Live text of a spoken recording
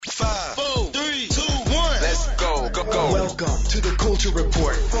Welcome to the Culture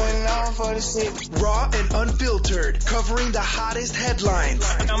Report. Raw and unfiltered, covering the hottest headlines.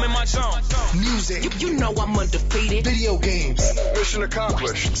 I'm in my zone. Music. You know I'm undefeated. Video games. Mission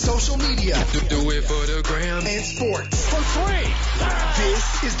accomplished. Social media. Do it for the gram. And sports. For free.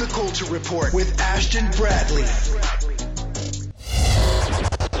 This is the Culture Report with Ashton Bradley.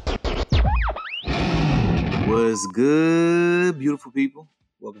 What's good, beautiful people?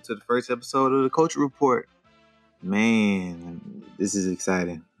 Welcome to the first episode of the Culture Report. Man, this is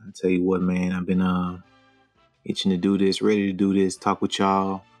exciting. I tell you what, man, I've been itching to do this, ready to do this, talk with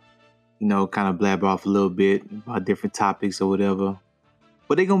y'all, kind of blabber off a little bit about different topics or whatever.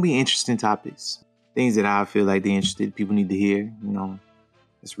 But they're going to be interesting topics. Things that I feel like people need to hear,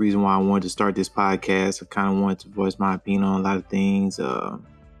 That's the reason why I wanted to start this podcast. I kind of wanted to voice my opinion on a lot of things,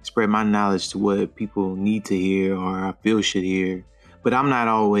 spread my knowledge to what people need to hear or I feel should hear. But I'm not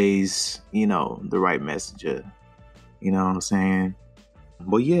always, the right messenger. You know what I'm saying?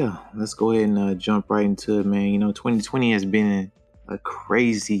 But yeah, let's go ahead and jump right into it, man. 2020 has been a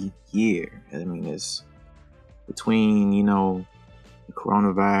crazy year. I mean, it's between, the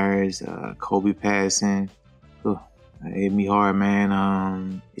coronavirus, Kobe passing. It hit me hard,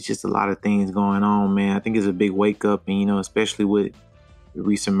 man. It's just a lot of things going on, man. I think it's a big wake up, and, especially with the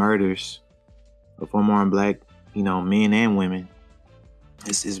recent murders of unarmed black, men and women.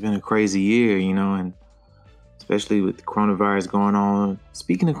 It's been a crazy year, and especially with the coronavirus going on.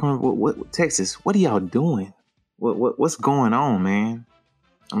 Speaking of coronavirus, what Texas, what are y'all doing? What's going on, man?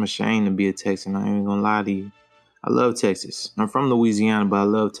 I'm ashamed to be a Texan. I ain't gonna lie to you. I love Texas. I'm from Louisiana, but I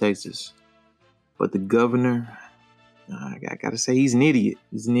love Texas. But the governor, I gotta say, he's an idiot.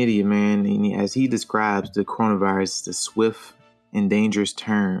 He's an idiot, man. And as he describes the coronavirus, the swift and dangerous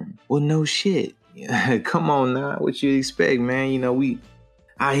turn. Well, no shit. Come on now. What you expect, man? We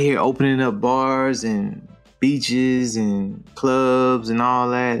out here opening up bars and beaches and clubs and all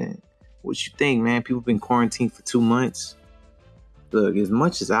that. And what you think, man? People been quarantined for 2 months. Look, as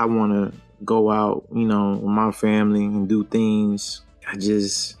much as I want to go out, with my family and do things, I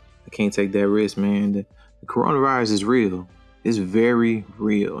can't take that risk, man. The coronavirus is real. It's very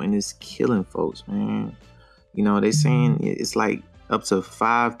real, and it's killing folks, man. They saying it's like up to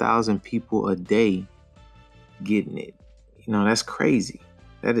 5,000 people a day getting it. That's crazy.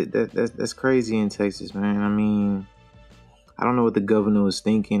 That's crazy in Texas, man. I mean, I don't know what the governor was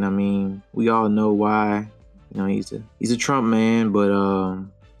thinking. I mean, we all know why. He's a Trump man, but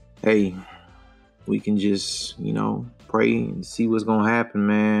hey, we can just pray and see what's gonna happen,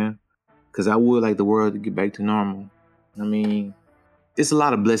 man. Because I would like the world to get back to normal. I mean, there's a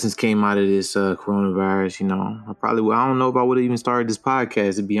lot of blessings came out of this coronavirus. I don't know if I would have even started this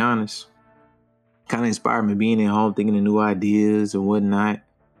podcast, to be honest. Kind of inspired me being at home, thinking of new ideas and whatnot.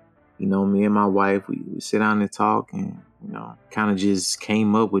 Me and my wife, we sit down and talk and, kind of just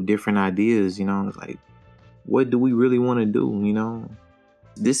came up with different ideas, like, what do we really want to do,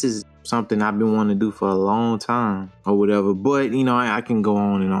 This is something I've been wanting to do for a long time or whatever. But, I can go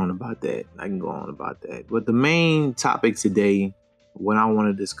on and on about that. But the main topic today, what I want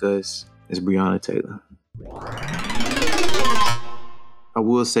to discuss, is Breonna Taylor. I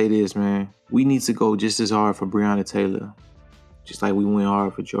will say this, man. We need to go just as hard for Breonna Taylor, just like we went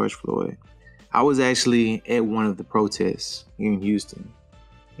hard for George Floyd. I was actually at one of the protests here in Houston.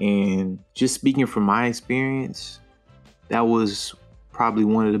 And just speaking from my experience, that was probably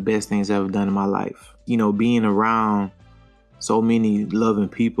one of the best things I've ever done in my life. Being around so many loving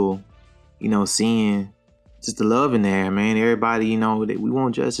people, seeing just the love in there, man. Everybody, that we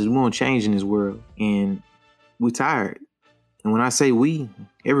want justice, we want change in this world. And we're tired. And when I say we,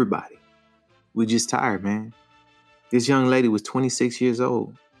 everybody, we're just tired, man. This young lady was 26 years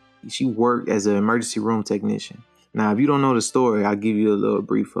old. She worked as an emergency room technician. Now, if you don't know the story, I'll give you a little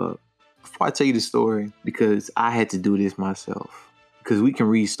brief up. Before I tell you the story, because I had to do this myself. Because we can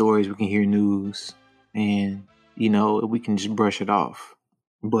read stories, we can hear news, and, we can just brush it off.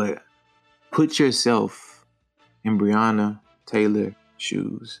 But put yourself in Breonna Taylor's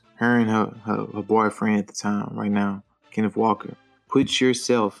shoes. Her and her boyfriend at the time, right now, Kenneth Walker. Put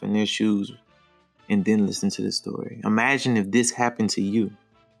yourself in their shoes and then listen to the story. Imagine if this happened to you,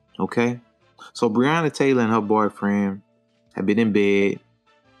 okay? So Breonna Taylor and her boyfriend had been in bed,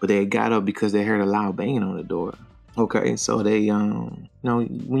 but they had got up because they heard a loud banging on the door. Okay, so they, when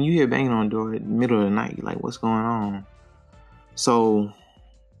you hear banging on the door in the middle of the night, you're like, what's going on? So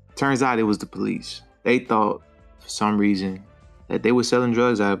turns out it was the police. They thought, for some reason, that they were selling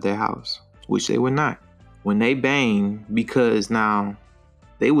drugs out of their house, which they were not. When they banged, because now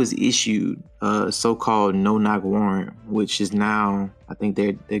they was issued a so-called no-knock warrant, which is now, I think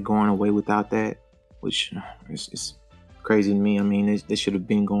they're going away without that, which is crazy to me. I mean, they should have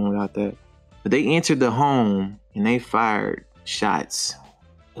been going without that. But they entered the home and they fired shots.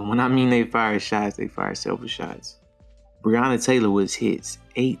 And when I mean they fired shots, they fired several shots. Breonna Taylor was hit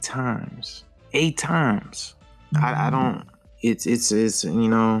 8 times. 8 times. I don't, it's, you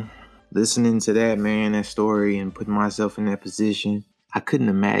know, listening to that, man, that story and putting myself in that position, I couldn't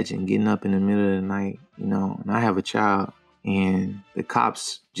imagine getting up in the middle of the night, you know, and I have a child and the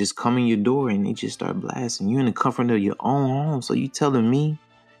cops just come in your door and they just start blasting you in the comfort of your own home. So you telling me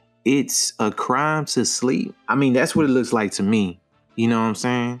it's a crime to sleep? I mean, that's what it looks like to me. You know what I'm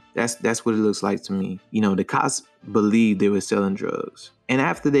saying? That's what it looks like to me. You know, the cops believed they were selling drugs. And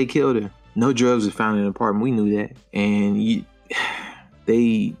after they killed her, no drugs were found in the apartment. We knew that. And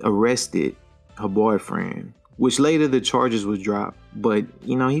they arrested her boyfriend, which later the charges was dropped. But,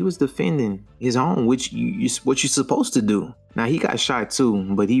 you know, he was defending his own, which what you're supposed to do. Now, he got shot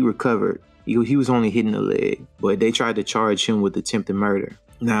too, but he recovered. He was only hitting the leg. But they tried to charge him with attempted murder.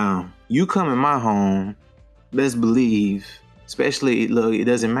 Now, you come in my home, best believe, especially, look, it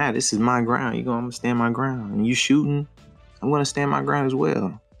doesn't matter. This is my ground. I'm going to stand my ground. And you shooting, I'm going to stand my ground as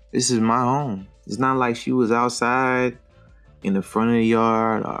well. This is my home. It's not like she was outside in the front of the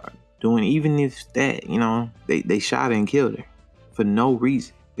yard or doing, even if that, you know, they shot her and killed her for no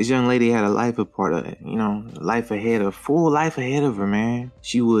reason. This young lady had a life a part of it, you know, full life ahead of her, man.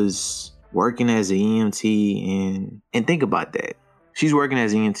 She was working as an EMT and think about that. She's working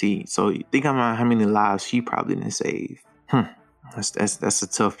as an EMT. So think about how many lives she probably didn't save. That's a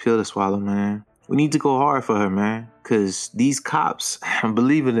tough pill to swallow, man. We need to go hard for her, man, because these cops,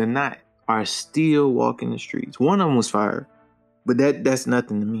 believe it or not, are still walking the streets. One of them was fired, but that's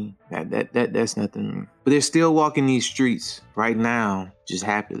nothing to me. That's nothing to me. But they're still walking these streets right now, just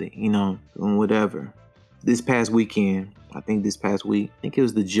happily, you know, doing whatever. This past weekend, I think it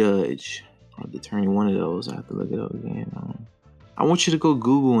was the judge or the attorney, one of those. I have to look it up again. I want you to go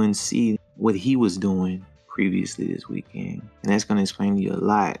Google and see what he was doing previously this weekend, and that's going to explain to you a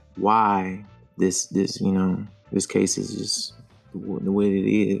lot why this case is just the way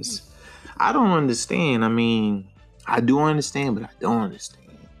it is. I don't understand. I mean, I do understand, but I don't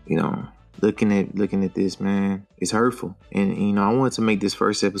understand. You know, looking at this, man, it's hurtful. And you know, I wanted to make this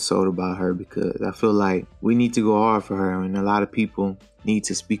first episode about her because I feel like we need to go hard for her, and a lot of people need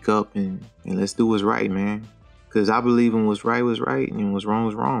to speak up and let's do what's right, man. Because I believe in what's right was right and what's wrong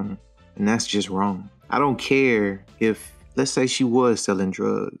was wrong, and that's just wrong. I don't care if, let's say she was selling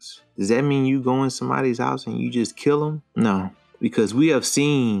drugs. Does that mean you go in somebody's house and you just kill them? No, because we have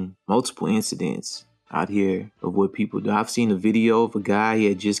seen multiple incidents out here of what people do. I've seen a video of a guy, he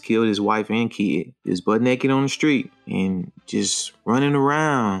had just killed his wife and kid, just butt naked on the street and just running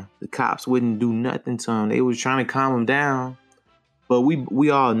around. The cops wouldn't do nothing to him. They was trying to calm him down. But we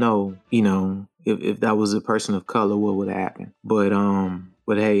all know, you know, if that was a person of color, what would happen?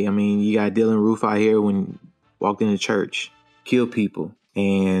 But hey, I mean, you got Dylan Roof out here when walked into church, killed people,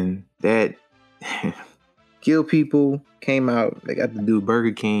 and that killed people, came out, they got to do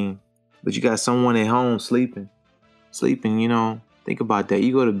Burger King, but you got someone at home sleeping, you know, think about that.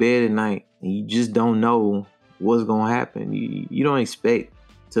 You go to bed at night and you just don't know what's going to happen. You don't expect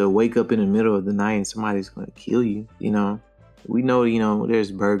to wake up in the middle of the night and somebody's going to kill you, you know. We know, you know,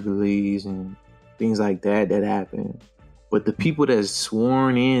 there's burglaries and things like that happen. But the people that's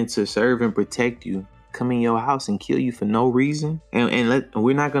sworn in to serve and protect you come in your house and kill you for no reason. And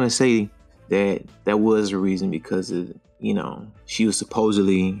we're not going to say that was a reason because of, you know, she was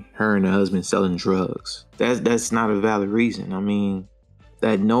supposedly, her and her husband, selling drugs. That's not a valid reason. I mean,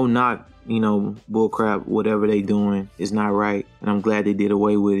 that no knock, you know, bullcrap, whatever they doing is not right. And I'm glad they did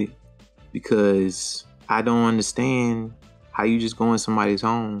away with it because I don't understand how you just go in somebody's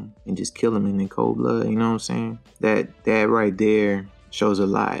home and just kill them in cold blood, you know what I'm saying? That right there shows a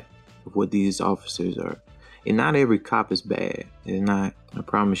lot of what these officers are. And not every cop is bad. It's not, I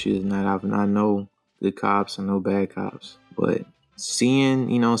promise you, it's not. I know good cops and no bad cops. But seeing,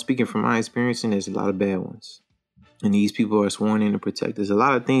 you know, speaking from my experience, and there's a lot of bad ones. And these people are sworn in to protect us. A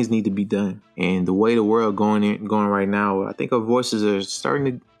lot of things need to be done. And the way the world going right now, I think our voices are starting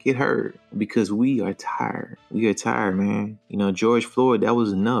to get heard because we are tired. We are tired, man. You know, George Floyd, that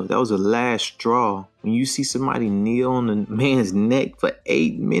was enough. That was the last straw. When you see somebody kneel on the man's neck for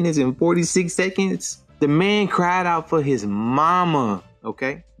 8 minutes and 46 seconds, the man cried out for his mama.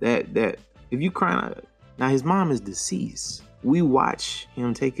 Okay? That if you crying out, now his mom is deceased. We watch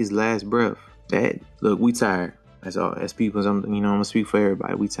him take his last breath. Look, we tired. That's all. As people, I'm gonna speak for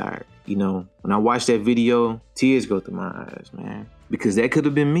everybody. We tired. You know, when I watch that video, tears go through my eyes, man. Because that could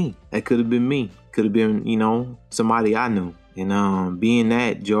have been me. That could have been me. Could have been, you know, somebody I knew. And being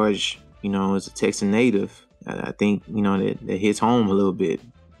that George, you know, is a Texan native, I think, that hits home a little bit,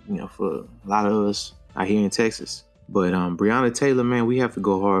 for a lot of us out here in Texas. But Breonna Taylor, man, we have to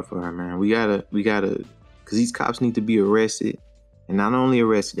go hard for her, man. We gotta, because these cops need to be arrested, and not only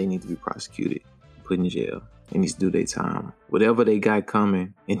arrested, they need to be prosecuted, put in jail. They need to do their time. Whatever they got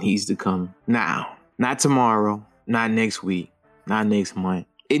coming, it needs to come now, not tomorrow, not next week, not next month.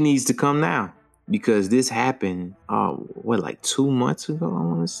 It needs to come now. Because this happened, like 2 months ago, I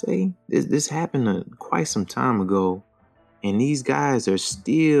want to say. This happened quite some time ago. And these guys are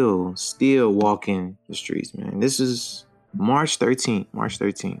still walking the streets, man. This is March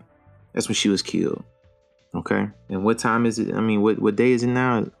 13th. That's when she was killed. Okay? And what time is it? I mean, what day is it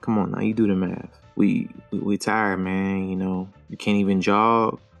now? Come on now, you do the math. We tired, man. You can't even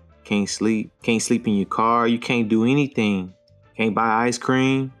jog. Can't sleep in your car. You can't do anything. Can't buy ice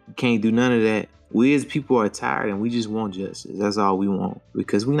cream. You can't do none of that. We as people are tired and we just want justice. That's all we want,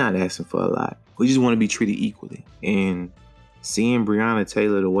 because we're not asking for a lot. We just want to be treated equally. And seeing Breonna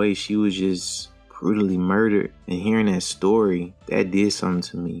Taylor, the way she was just brutally murdered, and hearing that story, that did something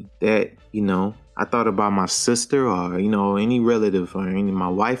to me. That, I thought about my sister or, any relative or my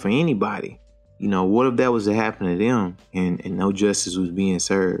wife or anybody. What if that was to happen to them and no justice was being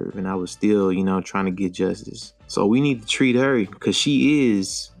served, and I was still, trying to get justice. So we need to treat her, because she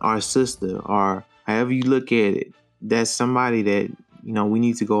is our sister, or however you look at it. That's somebody that, we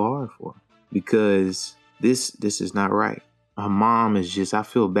need to go hard for, because this is not right. Her mom is just, I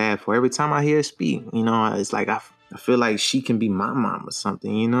feel bad for her. Every time I hear her speak, it's like I feel like she can be my mom or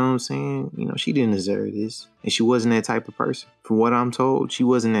something, you know what I'm saying? She didn't deserve this, and she wasn't that type of person. From what I'm told, she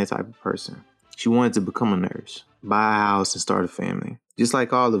wasn't that type of person. She wanted to become a nurse, buy a house, and start a family. Just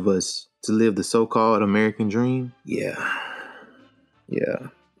like all of us, to live the so-called American dream. Yeah.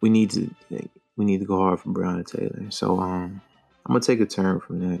 We need to go hard for Breonna Taylor. So I'm gonna take a turn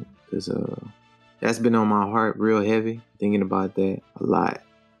from that, because that's been on my heart real heavy. Thinking about that a lot.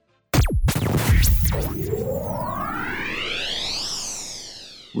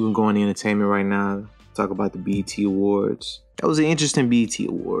 We're gonna go into entertainment right now. Talk about the BET Awards. That was an interesting BET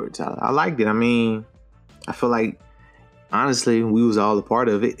Awards. I liked it. I mean, I feel like, honestly, we was all a part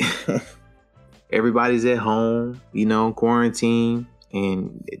of it. Everybody's at home, quarantine,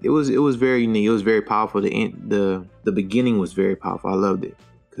 and it was very neat. It was very powerful. The beginning was very powerful. I loved it,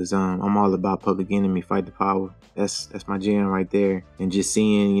 because I'm all about Public Enemy, Fight the Power. That's my jam right there. And just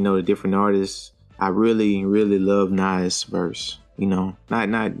seeing, the different artists. I really, really love Nas' verse. Not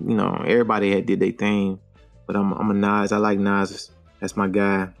everybody did their thing, but I'm a Nas. I like Nas. That's my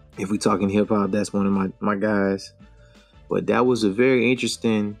guy. If we talking hip hop, that's one of my guys. But that was a very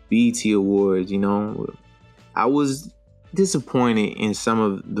interesting BET Awards. I was disappointed in some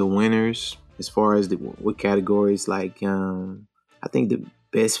of the winners as far as what categories. Like I think the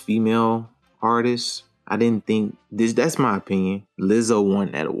best female artist, I didn't think this. That's my opinion. Lizzo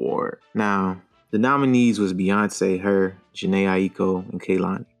won that award. Now, the nominees was Beyonce, her, Jhené Aiko, and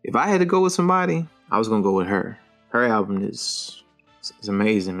Kehlani. If I had to go with somebody, I was gonna go with her. Her album is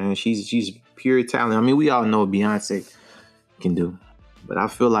amazing, man. She's pure talent. I mean, we all know what Beyonce can do, but I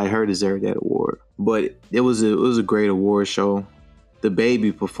feel like her deserved that award. But it was a great award show. The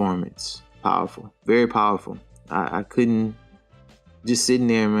Baby performance, powerful, very powerful. I couldn't just sitting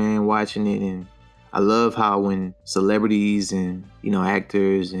there, man, watching it, and I love how when celebrities and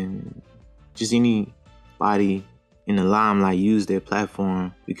actors and just anybody in the limelight use their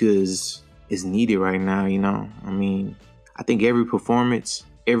platform, because it's needed right now. I mean, I think every performance,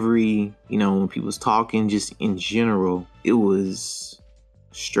 when people's talking, just in general, it was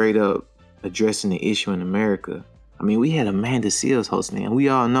straight up addressing the issue in America. I mean, we had Amanda Seales hosting, and we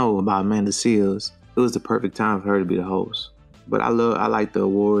all know about Amanda Seales. It was the perfect time for her to be the host. But I like the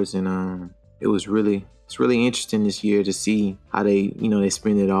awards, and it's really interesting this year to see how they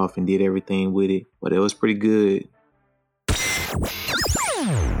spin it off and did everything with it. But it was pretty good.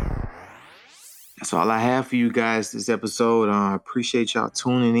 That's all I have for you guys this episode. I appreciate y'all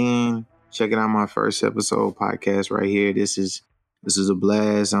tuning in, checking out my first episode podcast right here. This is a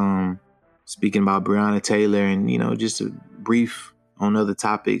blast. Speaking about Breonna Taylor and just a brief on other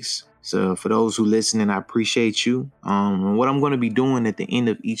topics. So for those who listening, I appreciate you. And what I'm going to be doing at the end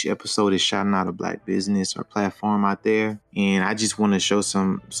of each episode is shouting out a Black business or platform out there. And I just want to show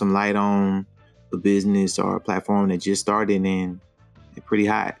some light on a business or a platform that just started, and they're pretty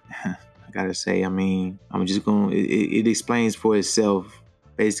hot. I gotta say, I mean, I'm just going, it explains for itself.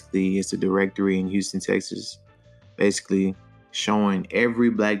 Basically, it's a directory in Houston, Texas, basically showing every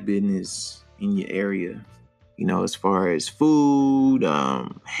Black business in your area, as far as food,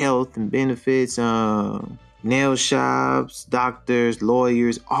 health and benefits, nail shops, doctors,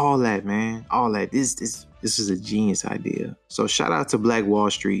 lawyers, all that, man. All that. This is a genius idea. So shout out to Black Wall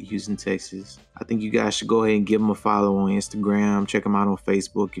Street, Houston, Texas. I think you guys should go ahead and give them a follow on Instagram. Check them out on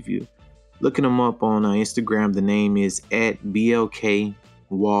Facebook. If you're looking them up on Instagram, the name is @BLK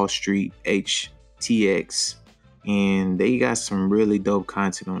Wall Street HTX. And they got some really dope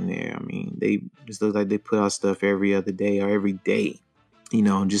content on there. I mean, they just look like they put out stuff every other day or every day, you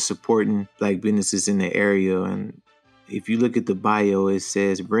know, just supporting Black businesses in the area. And if you look at the bio, it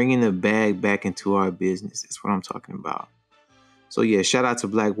says bringing the bag back into our business. That's what I'm talking about. So yeah, shout out to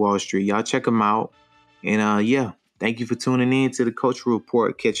Black Wall Street. Y'all check them out. And yeah, thank you for tuning in to the Culture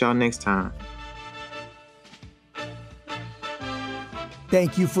Report. Catch y'all next time.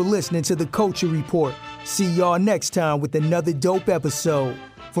 Thank you for listening to the Culture Report. See y'all next time with another dope episode.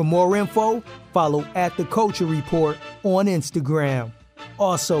 For more info, follow @The Culture Report on Instagram.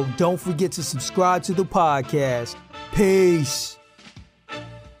 Also, don't forget to subscribe to the podcast. Peace.